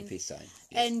peace sign. Peace sign.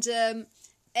 Yes.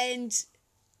 And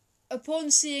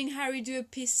upon seeing Harry do a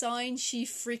peace sign, she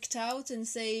freaked out and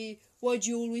say, "Why do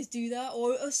you always do that?"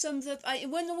 or something.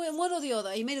 One or the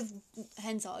other. He made a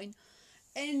hand sign.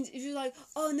 And if you're like,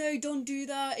 "Oh no, don't do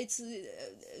that," it's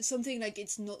something like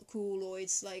it's not cool, or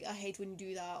it's like, "I hate when you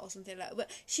do that," or something like that.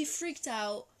 But she freaked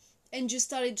out and just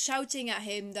started shouting at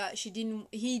him that she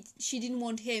didn't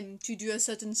want him to do a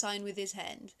certain sign with his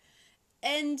hand.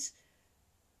 And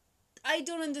I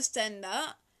don't understand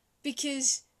that,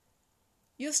 because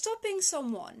you're stopping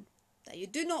someone that you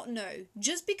do not know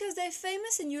just because they're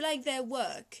famous and you like their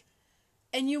work,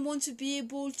 and you want to be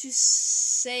able to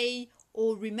say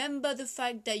or remember the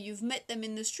fact that you've met them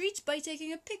in the streets by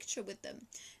taking a picture with them.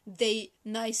 They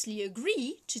nicely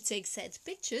agree to take said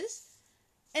pictures,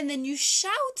 and then you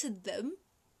shout at them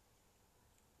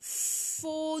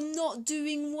for not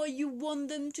doing what you want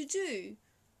them to do.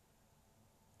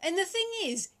 And the thing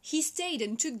is, he stayed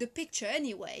and took the picture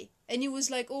anyway, and he was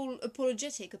like all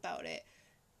apologetic about it.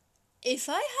 If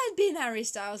I had been Harry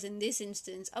Styles in this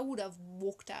instance, I would have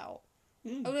walked out.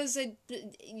 I would have said,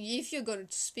 if you're going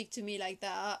to speak to me like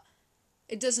that,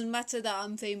 it doesn't matter that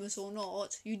I'm famous or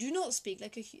not. You do not speak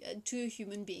like to a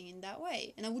human being in that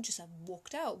way. And I would just have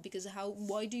walked out, because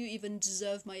why do you even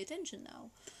deserve my attention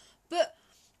now? But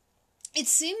it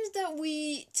seems that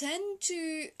we tend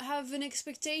to have an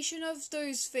expectation of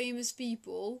those famous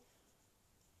people.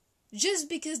 Just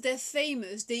because they're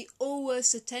famous, they owe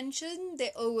us attention,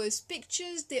 they owe us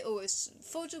pictures, they owe us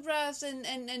photographs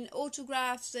and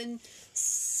autographs and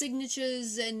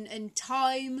signatures and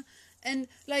time. And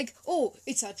like, oh,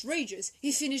 it's outrageous.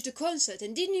 He finished the concert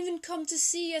and didn't even come to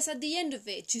see us at the end of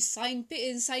it to sign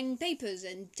papers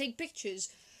and take pictures.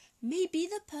 Maybe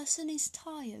the person is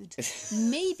tired.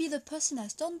 Maybe the person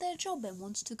has done their job and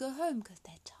wants to go home because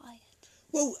they're tired.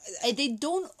 Well, And they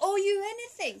don't owe you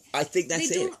anything. I think that's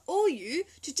They it. don't owe you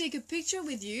to take a picture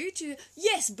with you to...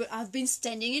 Yes, but I've been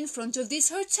standing in front of this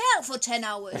hotel for 10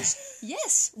 hours.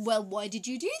 Yes, well, why did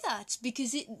you do that?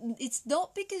 Because it's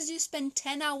not because you spent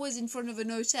 10 hours in front of an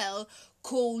hotel,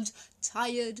 cold,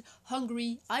 tired,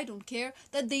 hungry, I don't care,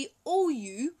 that they owe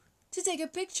you to take a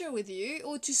picture with you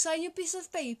or to sign your piece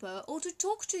of paper or to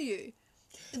talk to you.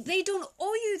 They don't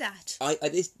owe you that.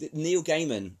 Neil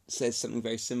Gaiman says something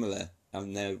very similar.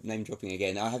 I'm now name dropping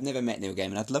again. I have never met Neil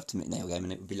Gaiman. I'd love to meet Neil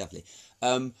Gaiman. It would be lovely.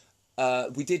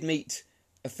 We did meet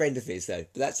a friend of his though,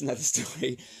 but that's another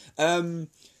story.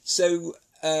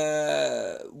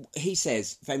 He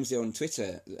says famously on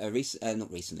Twitter, not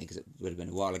recently because it would have been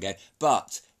a while ago,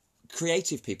 but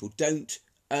creative people don't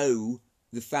owe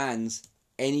the fans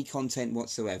any content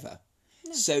whatsoever.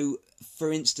 No. So,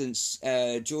 for instance,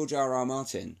 George R.R.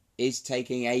 Martin is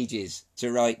taking ages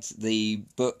to write the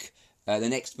book. The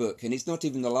next book, and it's not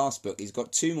even the last book. He's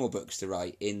got 2 more books to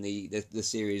write in the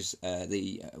series.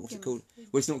 What's it called?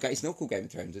 Well, it's not called Game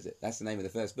of Thrones, is it? That's the name of the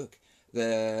first book.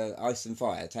 The Ice and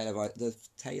Fire, the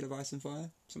Tale of Ice and Fire,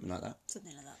 something like that.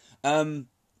 Something like that.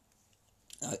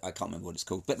 I can't remember what it's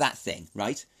called, but that thing,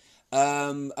 right?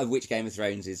 Of which Game of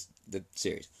Thrones is the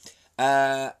series,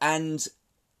 and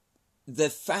the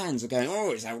fans are going,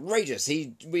 "Oh, it's outrageous!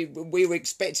 We were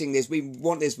expecting this. We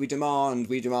want this. We demand.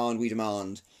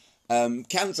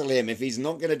 Cancel him if he's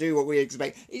not going to do what we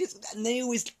expect."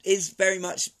 Neil is very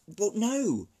much, but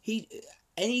no,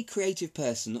 any creative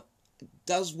person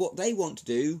does what they want to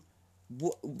do,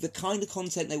 the kind of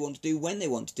content they want to do when they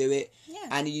want to do it,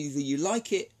 and either you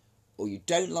like it or you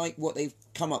don't like what they've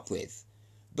come up with.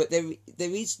 But there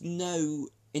is no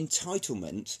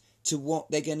entitlement to what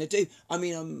they're going to do. I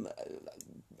mean, I'm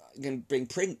going to bring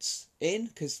Prince in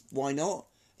because why not?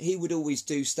 He would always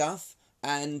do stuff.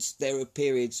 And there are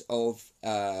periods of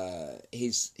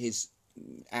his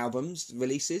albums,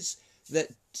 releases, that,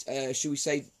 shall we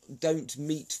say, don't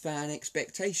meet fan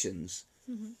expectations.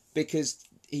 Mm-hmm. Because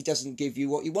he doesn't give you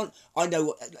what you want. I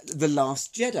know The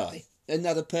Last Jedi,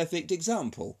 another perfect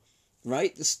example,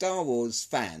 right? The Star Wars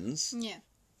fans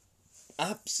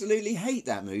absolutely hate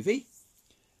that movie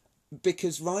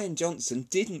because Rian Johnson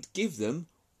didn't give them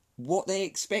what they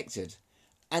expected.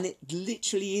 And it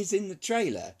literally is in the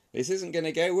trailer. This isn't going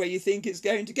to go where you think it's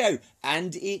going to go.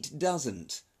 And it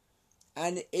doesn't.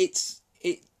 And he's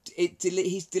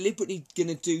deliberately going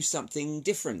to do something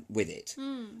different with it.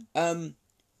 And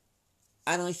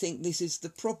I think this is the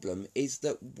problem, is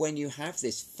that when you have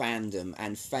this fandom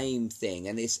and fame thing,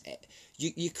 and this,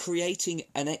 you're creating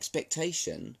an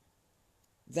expectation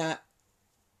that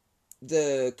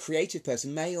the creative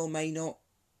person may or may not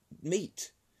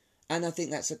meet. And I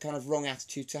think that's a kind of wrong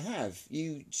attitude to have.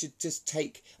 You should just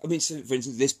take... I mean, so for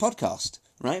instance, this podcast,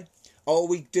 right? Are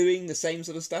we doing the same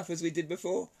sort of stuff as we did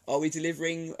before? Are we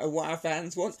delivering what our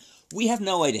fans want? We have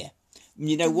no idea.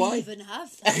 You know why? Do we even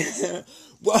have that?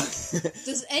 Well,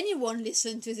 does anyone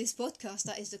listen to this podcast?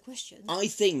 That is the question. I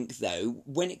think, though,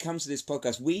 when it comes to this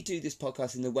podcast, we do this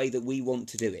podcast in the way that we want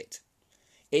to do it.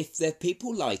 If the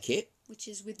people like it... Which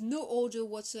is with no order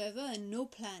whatsoever and no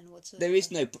plan whatsoever. There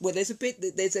is no... Well, there's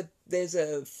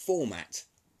a format,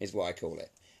 is what I call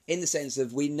it. In the sense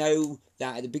of we know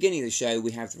that at the beginning of the show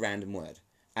we have the random word.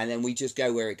 And then we just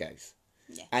go where it goes.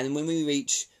 Yeah. And when we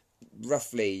reach,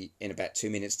 roughly in about 2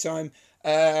 minutes' time,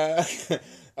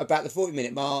 about the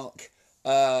 40-minute mark,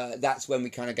 that's when we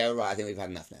kind of go, right, I think we've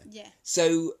had enough now. Yeah.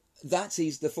 So that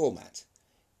is the format.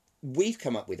 We've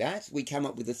come up with that. We come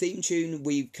up with the theme tune.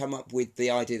 We've come up with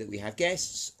the idea that we have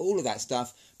guests, all of that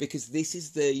stuff, because this is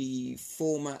the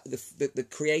format, the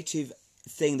creative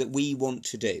thing that we want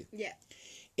to do. Yeah.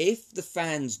 If the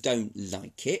fans don't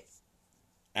like it,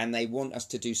 and they want us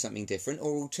to do something different,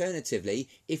 or alternatively,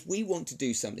 if we want to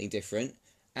do something different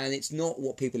and it's not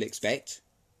what people expect,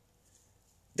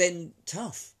 then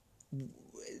tough.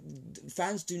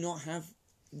 Fans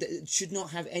should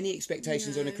not have any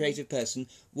expectations on a creative person.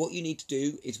 What you need to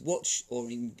do is watch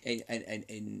and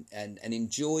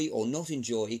enjoy or not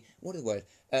enjoy. What is the word?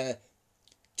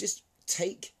 Just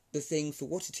take the thing for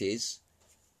what it is,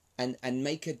 and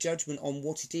make a judgment on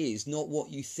what it is, not what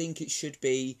you think it should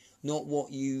be, not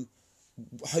what you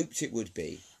hoped it would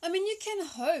be. I mean, you can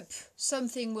hope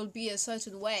something will be a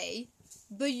certain way,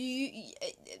 but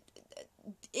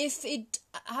if it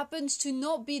happens to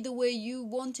not be the way you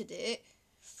wanted it,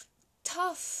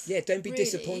 tough. Yeah, don't be really.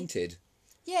 Disappointed.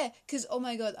 Yeah, because, oh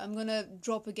my god, I'm going to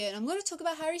drop again. I'm going to talk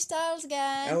about Harry Styles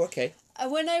again. Oh, okay.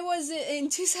 When I was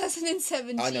in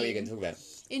 2017... I know what you're going to talk about.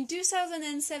 In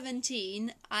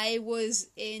 2017, I was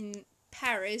in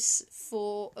Paris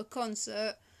for a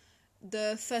concert.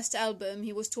 The first album,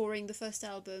 he was touring the first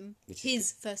album.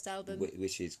 His first album.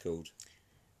 Which is called?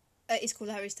 It's called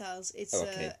Harry Styles. It's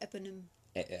eponym.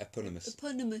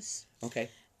 Eponymous. Okay.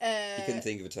 You couldn't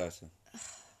think of a title.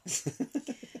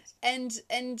 and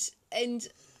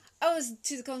I was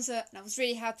to the concert and I was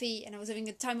really happy and I was having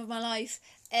a time of my life,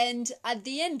 and at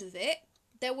the end of it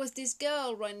there was this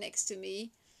girl right next to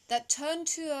me that turned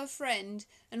to her friend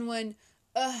and went,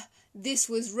 this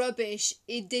was rubbish,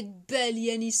 it did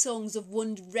barely any songs of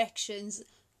One Direction's,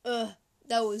 that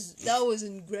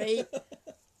wasn't great.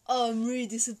 I'm really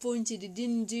disappointed it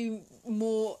didn't do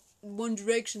more One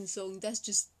Direction song, that's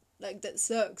just like, that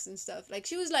sucks and stuff. Like,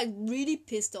 she was like really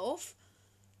pissed off.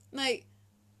 Like,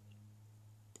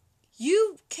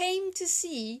 you came to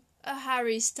see a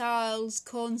Harry Styles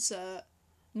concert,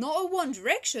 not a One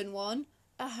Direction one,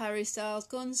 a Harry Styles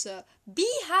concert. Be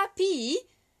happy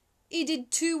he did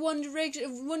 2 One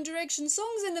Direction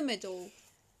songs in the middle.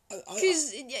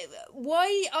 Because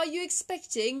why are you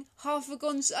expecting half a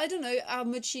concert? I don't know how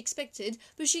much she expected,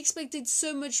 but she expected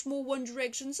so much more One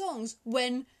Direction songs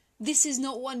when this is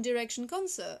not One Direction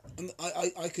concert.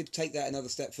 I could take that another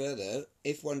step further.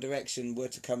 If One Direction were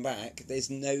to come back, there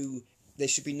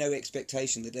should be no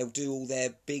expectation that they'll do all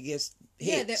their biggest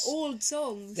hits. Yeah, they're old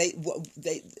songs.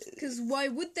 Because why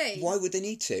would they? Why would they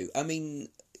need to? I mean,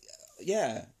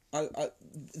 yeah.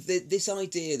 This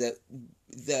idea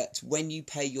that when you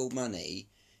pay your money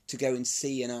to go and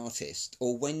see an artist,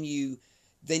 or when you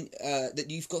that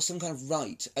you've got some kind of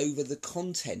right over the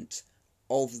content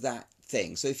of that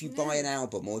thing. So if you buy an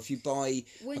album, or if you buy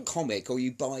a comic, or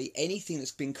you buy anything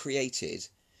that's been created,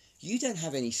 you don't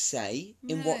have any say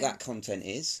in what that content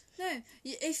is. No,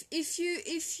 if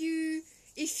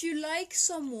you like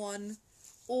someone,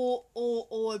 or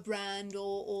a brand,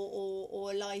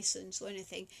 or a license, or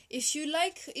anything, if you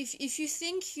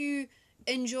think you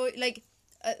enjoy, like,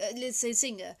 let's say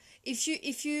singer, if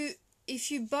you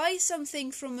buy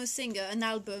something from a singer, an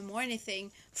album or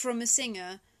anything from a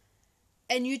singer,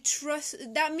 and you trust,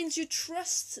 that means you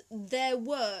trust their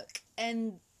work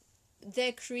and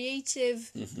their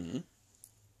creative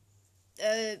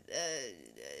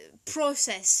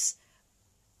process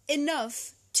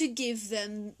enough to give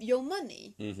them your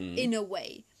money, in a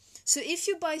way. So if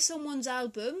you buy someone's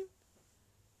album,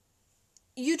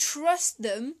 you trust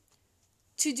them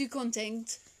to do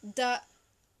content that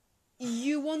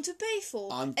you want to pay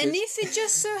for. And if it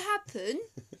just so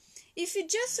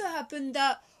happened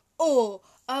that,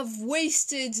 I've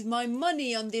wasted my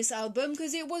money on this album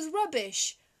because it was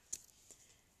rubbish,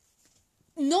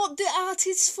 not the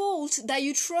artist's fault that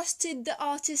you trusted the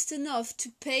artist enough to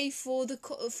pay for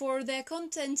their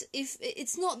content. If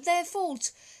it's not their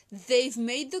fault, they've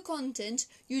made the content,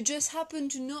 you just happen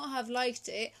to not have liked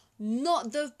it,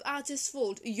 not the artist's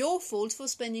fault. Your fault for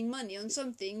spending money on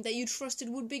something that you trusted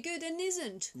would be good and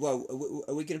isn't. Well,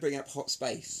 are we going to bring up Hot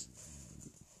Space?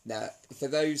 Now, for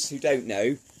those who don't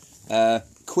know,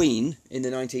 Queen in the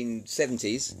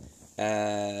 1970s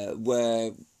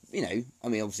were,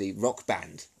 obviously rock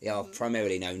band. They are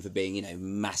primarily known for being,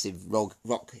 massive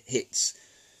rock hits.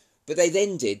 But they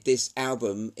then did this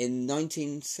album in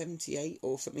 1978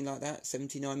 or something like that.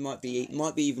 79 might be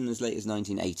even as late as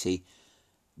 1980.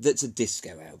 That's a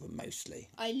disco album mostly.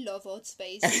 I love Hot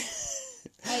Space.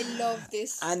 I love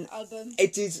this album.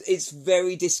 It's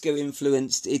very disco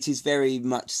influenced. It is very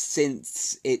much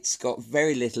synths. It's got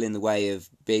very little in the way of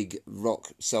big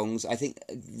rock songs. I think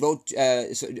Brian,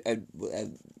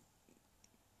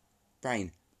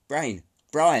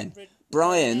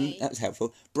 that was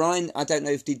helpful. Brian, I don't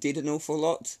know if he did an awful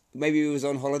lot. Maybe he was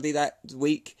on holiday that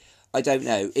week. I don't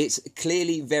know. It's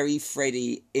clearly very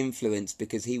Freddie influenced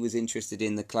because he was interested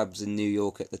in the clubs in New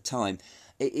York at the time.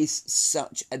 It is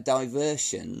such a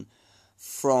diversion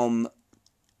from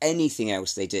anything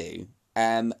else they do.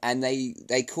 And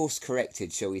they course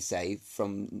corrected, shall we say,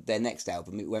 from their next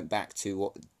album. It went back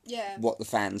to what the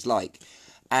fans like,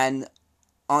 and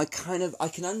I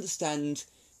can understand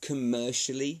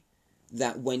commercially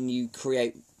that when you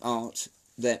create art,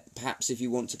 that perhaps if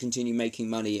you want to continue making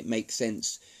money, it makes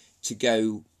sense to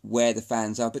go where the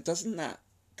fans are. But doesn't that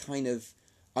kind of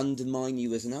undermine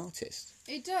you as an artist?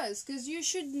 It does, because you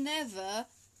should never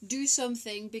do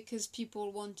something because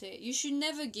people want it. You should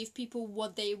never give people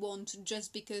what they want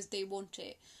just because they want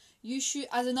it. You should,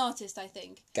 as an artist, I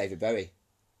think. David Bowie.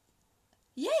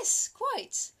 Yes,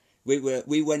 quite.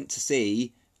 We went to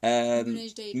see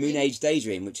Moon Age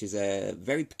Daydream, which is a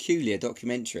very peculiar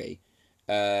documentary.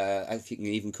 If you can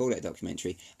even call it a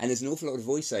documentary. And there's an awful lot of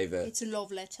voiceover. It's a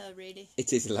love letter, really.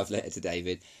 It is a love letter to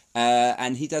David.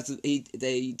 And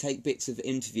they take bits of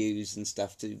interviews and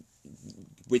stuff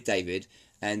with David.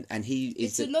 And he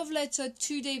is... It's a love letter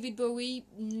to David Bowie,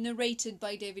 narrated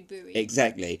by David Bowie.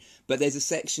 Exactly. But there's a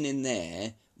section in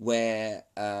there where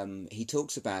he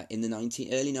talks about, in the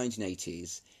early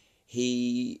 1980s,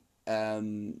 he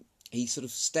sort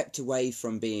of stepped away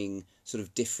from being sort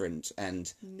of different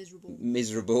and...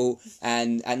 Miserable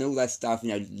and all that stuff,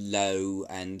 low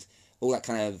and all that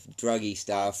kind of druggy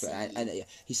stuff. And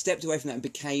he stepped away from that and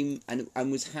became...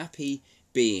 and was happy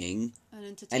being...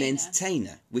 An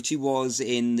entertainer, which he was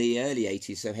in the early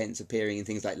 80s, so hence appearing in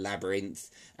things like Labyrinth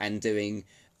and doing...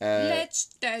 Let's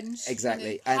Dance.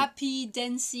 Exactly. Happy,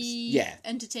 dancey,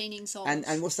 entertaining songs.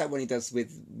 And what's that one he does with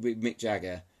Mick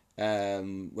Jagger?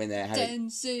 When they're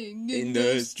dancing in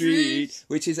the street,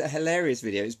 which is a hilarious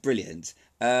video. It's brilliant.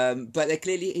 But they're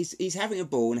clearly... He's having a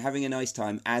ball and having a nice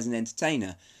time as an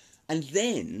entertainer. And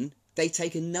then they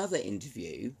take another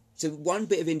interview... So one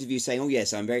bit of interview saying, oh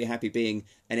yes, I'm very happy being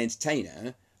an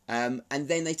entertainer. And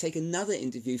then they take another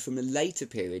interview from a later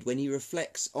period when he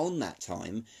reflects on that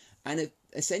time. And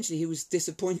essentially he was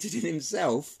disappointed in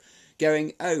himself,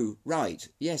 going, oh, right,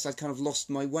 yes, I kind of lost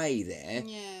my way there.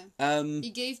 Yeah. He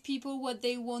gave people what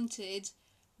they wanted,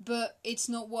 but it's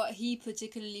not what he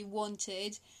particularly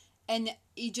wanted. And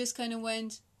he just kind of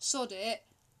went, sod it,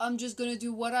 I'm just going to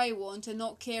do what I want and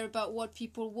not care about what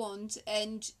people want.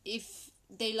 And if...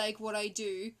 they like what I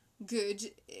do, good,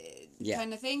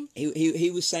 kind of thing.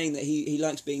 He was saying that he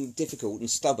likes being difficult and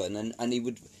stubborn, and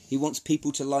he wants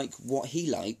people to like what he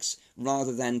likes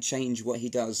rather than change what he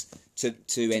does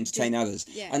to entertain others.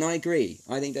 Yeah. And I agree.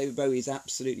 I think David Bowie is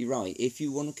absolutely right. If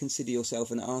you want to consider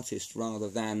yourself an artist rather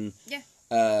than,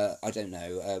 I don't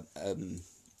know,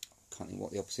 can't think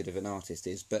what the opposite of an artist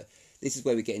is, but this is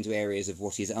where we get into areas of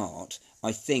what is art.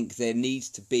 I think there needs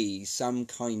to be some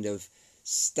kind of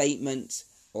statement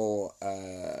or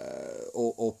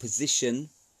position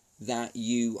that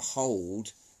you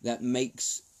hold that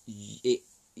makes it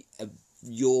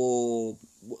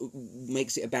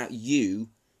makes it about you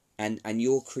and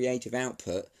your creative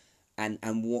output and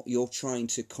what you're trying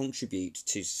to contribute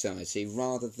to society,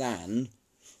 rather than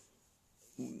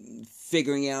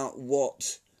figuring out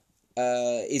what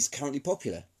is currently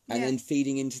popular and then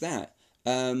feeding into that.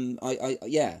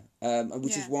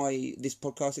 Which is why this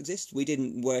podcast exists. We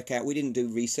didn't do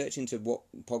research into what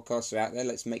podcasts are out there.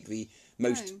 Let's make the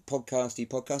most podcasty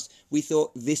podcast. We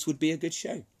thought this would be a good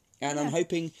show. And I'm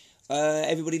hoping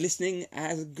everybody listening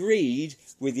has agreed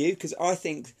with you, because I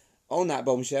think on that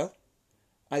bombshell,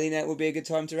 I think that would be a good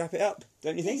time to wrap it up.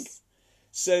 Don't you think?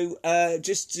 So,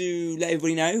 just to let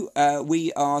everybody know,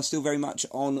 we are still very much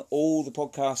on all the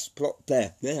podcast...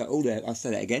 I'll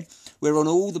say that again. We're on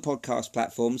all the podcast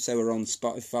platforms. So we're on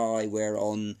Spotify, we're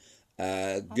on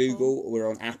Google, we're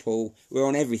on Apple, we're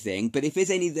on everything. But if there's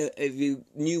any of the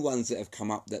new ones that come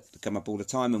up all the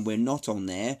time and we're not on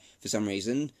there for some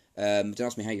reason... don't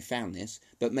ask me how you found this,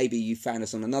 but maybe you found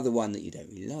us on another one that you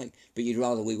don't really like, but you'd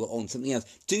rather we were on something else.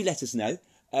 Do let us know.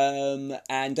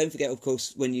 And don't forget, of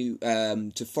course, when you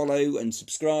to follow and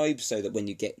subscribe, so that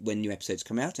when new episodes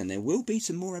come out, and there will be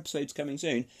some more episodes coming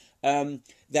soon,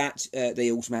 that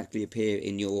they automatically appear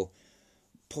in your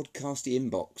podcasty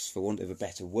inbox, for want of a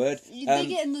better word. They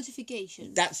get a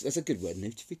notification. That's a good word,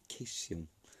 notification.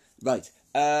 Right.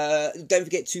 Don't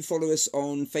forget to follow us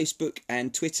on Facebook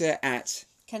and Twitter at...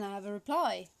 Can I have a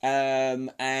reply?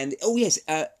 And oh yes,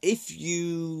 if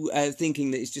you are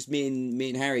thinking that it's just me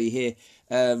and Harry here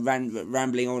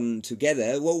rambling on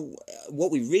together, well, what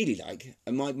we really like,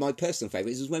 and my personal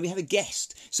favourite, is when we have a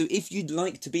guest. So if you'd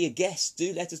like to be a guest,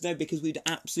 do let us know, because we'd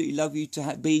absolutely love you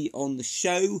to be on the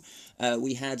show.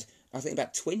 We had, I think,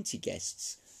 about 20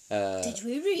 guests. Did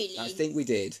we really? I think we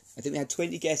did. I think we had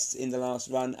 20 guests in the last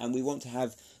run, and we want to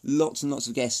have lots and lots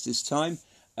of guests this time.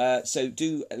 So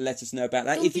do let us know about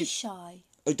that. Don't be shy.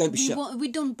 Oh, don't be shy. We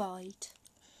don't bite.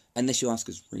 Unless you ask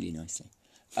us really nicely.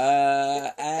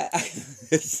 I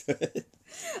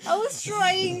was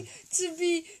trying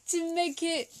to make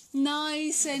it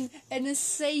nice and a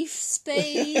safe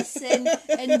space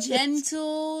and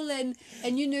gentle and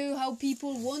you know how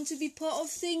people want to be part of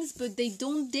things but they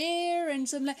don't dare, and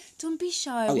so I'm like, don't be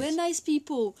shy, we're nice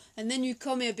people, and then you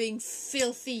come here being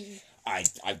filthy.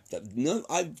 No,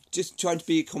 I'm just trying to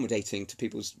be accommodating to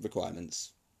people's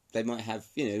requirements. They might have,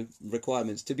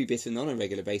 requirements to be bitten on a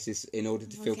regular basis in order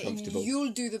to feel comfortable.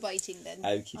 You'll do the biting then.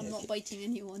 Okay. I'm not biting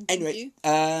anyone. Anyway,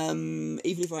 even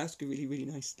if I ask you really, really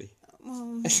nicely.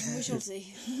 We shall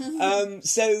see.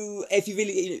 So if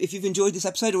you've enjoyed this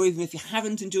episode, or even if you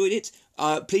haven't enjoyed it,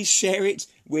 please share it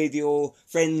with your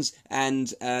friends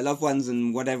and loved ones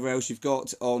and whatever else you've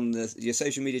got on your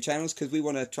social media channels, because we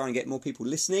want to try and get more people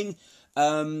listening.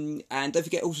 And don't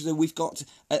forget also, we've got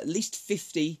at least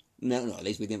 50... No, not at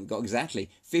least, we haven't got exactly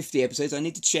 50 episodes. I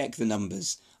need to check the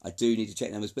numbers. I do need to check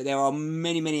the numbers. But there are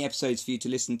many, many episodes for you to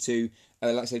listen to.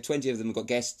 Like I say, 20 of them have got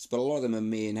guests, but a lot of them are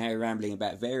me and Harry rambling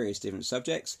about various different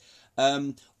subjects.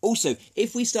 Also,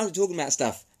 if we started talking about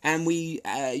stuff and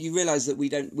you realise that we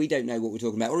don't know what we're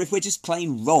talking about, or if we're just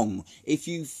plain wrong, if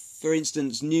you, for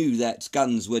instance, knew that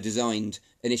guns were designed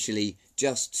initially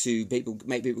just to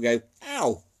make people go,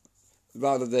 ow,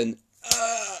 rather than,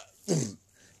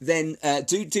 then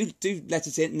do let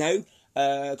us know.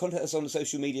 Contact us on the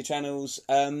social media channels.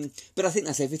 But I think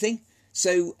that's everything.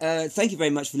 So thank you very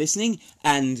much for listening,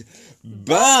 and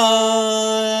bye.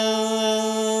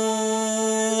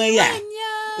 Yeah.